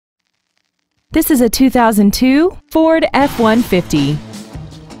This is a 2002 Ford F-150.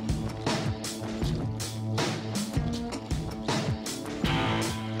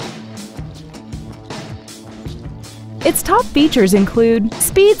 Its top features include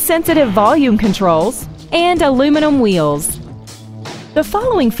speed-sensitive volume controls and aluminum wheels. The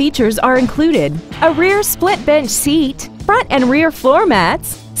following features are included: a rear split bench seat, front and rear floor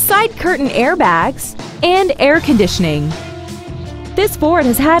mats, side curtain airbags, and air conditioning. This Ford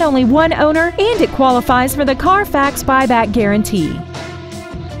has had only one owner and it qualifies for the Carfax buyback guarantee.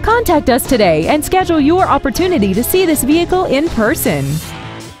 Contact us today and schedule your opportunity to see this vehicle in person.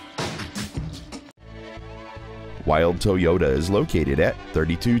 Wilde Toyota is located at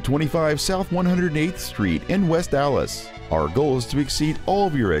 3225 South 108th Street in West Allis. Our goal is to exceed all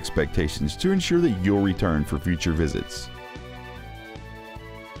of your expectations to ensure that you'll return for future visits.